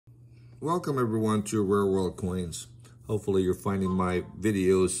Welcome everyone to Rare World Coins. Hopefully you're finding my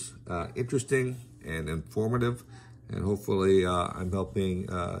videos interesting and informative, and hopefully I'm helping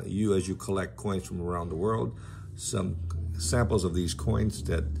you as you collect coins from around the world. Some samples of these coins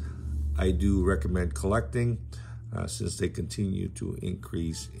that I do recommend collecting since they continue to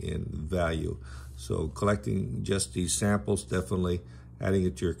increase in value. So collecting just these samples, definitely adding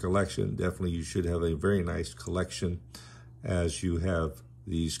it to your collection. Definitely you should have a very nice collection as you have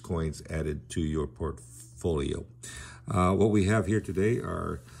these coins added to your portfolio. What we have here today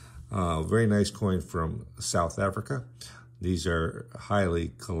are very nice coin from South Africa. These are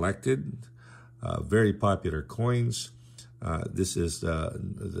highly collected, very popular coins. This is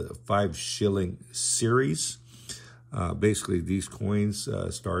the 5 shilling series. Basically, these coins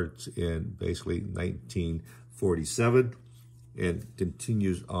start in basically 1947 and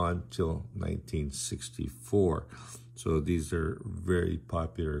continues on till 1964. So these are very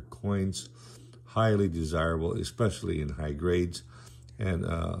popular coins, highly desirable, especially in high grades. And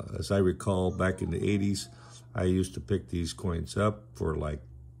as I recall, back in the 80s, I used to pick these coins up for like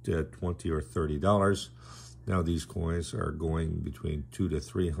 $20 or $30. Now these coins are going between $200 to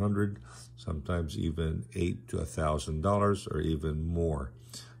 $300, sometimes even $800 to $1,000 or even more.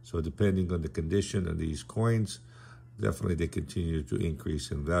 So depending on the condition of these coins, definitely they continue to increase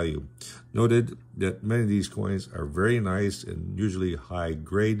in value. Noted that many of these coins are very nice and usually high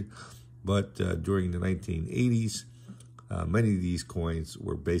grade, but during the 1980s, many of these coins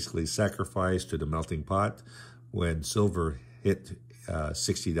were basically sacrificed to the melting pot when silver hit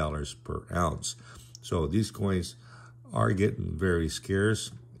 $60 per ounce. So these coins are getting very scarce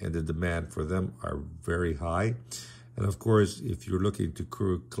and the demand for them are very high. And of course, if you're looking to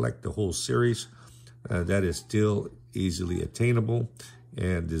collect the whole series, that is still easily attainable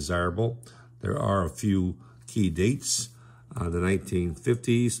and desirable. There are a few key dates. The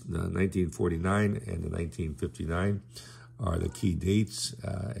 1950s, the 1949, and the 1959 are the key dates.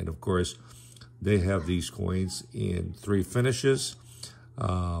 And of course, they have these coins in 3 finishes.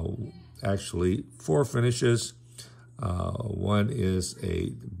 Actually, 4 finishes. One is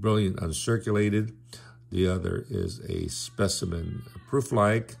a brilliant uncirculated. The other is a specimen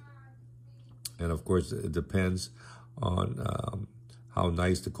proof-like. And of course, it depends on how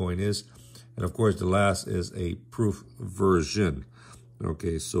nice the coin is. And of course, the last is a proof version.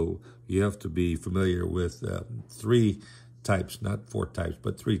 Okay, so you have to be familiar with 3 types, not 4 types,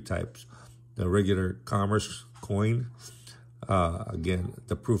 but 3 types. The regular commerce coin, again,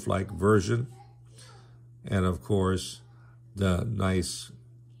 the proof-like version, and of course, the nice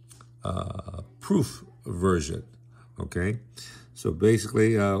proof version, okay? So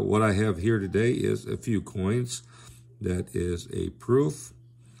basically, what I have here today is a few coins. That is a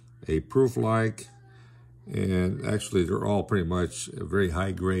proof-like, and actually they're all pretty much a very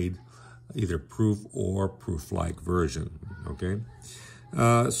high grade, either proof or proof-like version, okay?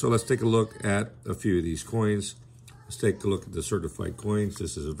 So let's take a look at a few of these coins. Let's take a look at the certified coins.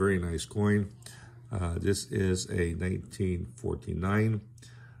 This is a very nice coin. This is a 1949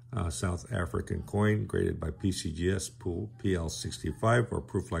 South African coin graded by PCGS Pool PL65 or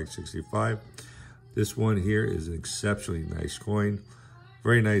Proof-like 65. This one here is an exceptionally nice coin,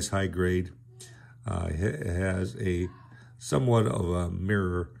 very nice high grade. It has a somewhat of a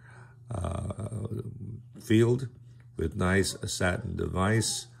mirror field with nice satin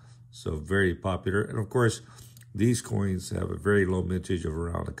device, so very popular. And of course, these coins have a very low mintage of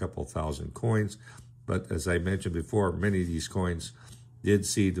around a couple thousand coins. But as I mentioned before, many of these coins did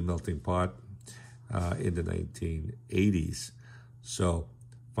see the melting pot in the 1980s. So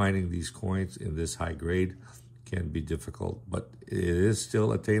finding these coins in this high grade can be difficult, but it is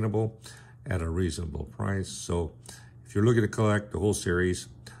still attainable at a reasonable price. So if you're looking to collect the whole series,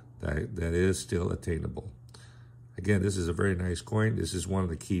 that is still attainable. Again, this is a very nice coin. This is one of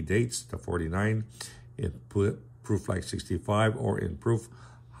the key dates, the 49, in proof-like 65 or in proof,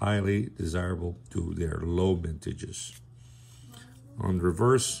 highly desirable to their low mintages. On the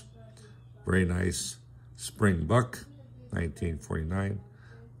reverse, very nice spring buck, 1949.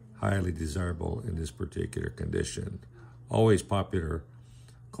 Highly desirable in this particular condition. Always popular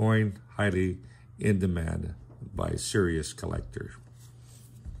coin, highly in demand by serious collectors.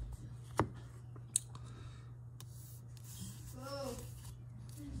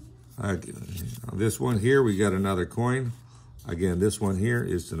 This one here, we got another coin. Again, this one here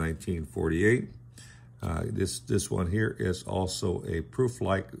is the 1948. This one here is also a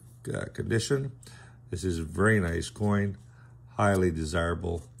proof-like condition. This is a very nice coin, highly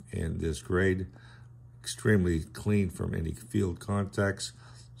desirable in this grade, extremely clean from any field contacts.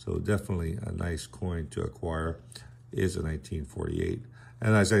 So definitely a nice coin to acquire is a 1948.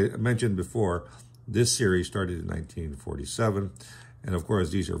 And as I mentioned before, this series started in 1947. And of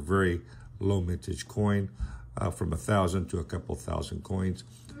course, these are very low mintage coin, from 1,000 to a couple thousand coins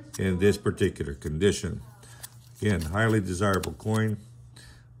in this particular condition. Again, highly desirable coin,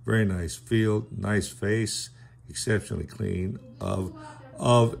 very nice feel, nice face, exceptionally clean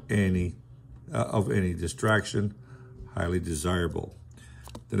of any distraction, highly desirable.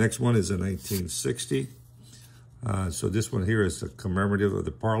 The next one is a 1960. So this one here is a commemorative of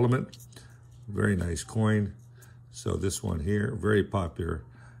the Parliament. Very nice coin. So this one here, very popular,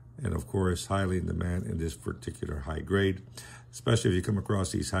 and of course, highly in demand in this particular high grade. Especially if you come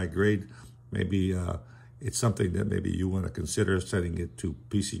across these high grade, maybe it's something that maybe you want to consider sending it to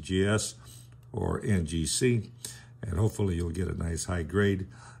PCGS or NGC, and hopefully you'll get a nice high grade.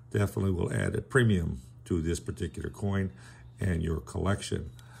 Definitely will add a premium to this particular coin and your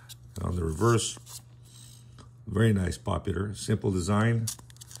collection. And on the reverse, very nice, popular, simple design,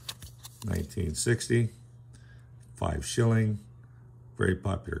 1960, 5 shilling, very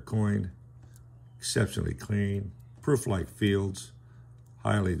popular coin, exceptionally clean, proof-like fields,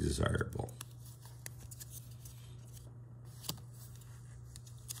 highly desirable.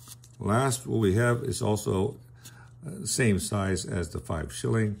 Last, what we have is also same size as the 5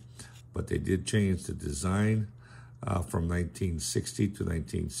 shilling, but they did change the design from 1960 to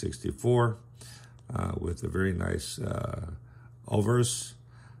 1964 with a very nice obverse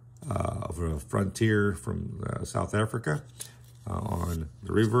of a frontier from South Africa. On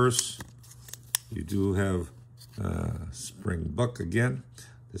the reverse, you do have Springbok again.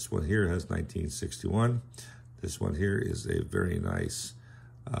 This one here has 1961. This one here is a very nice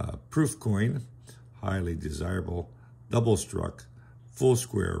proof coin, highly desirable, double struck, full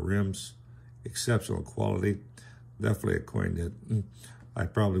square rims, exceptional quality. Definitely a coin that I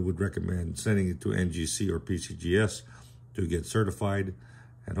probably would recommend sending it to NGC or PCGS to get certified,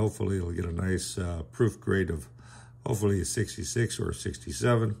 and hopefully it'll get a nice proof grade of hopefully a 66 or a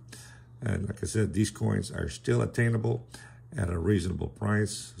 67. And like I said, these coins are still attainable at a reasonable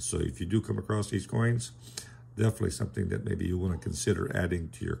price. So if you do come across these coins, definitely something that maybe you want to consider adding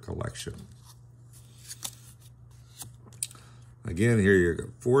to your collection. Again, here you go,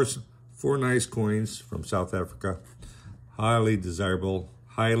 four nice coins from South Africa, highly desirable,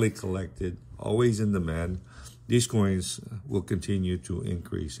 highly collected, always in demand. These coins will continue to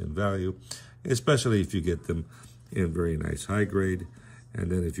increase in value, especially if you get them in very nice high grade.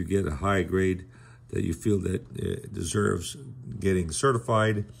 And then if you get a high grade that you feel that it deserves getting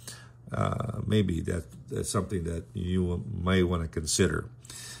certified, maybe that's something that you may want to consider.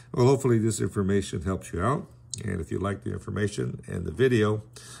 Well, hopefully this information helps you out. And if you like the information and the video,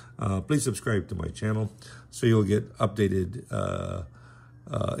 please subscribe to my channel so you'll get updated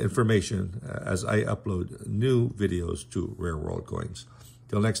information as I upload new videos to Rare World Coins.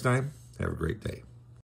 Till next time, have a great day.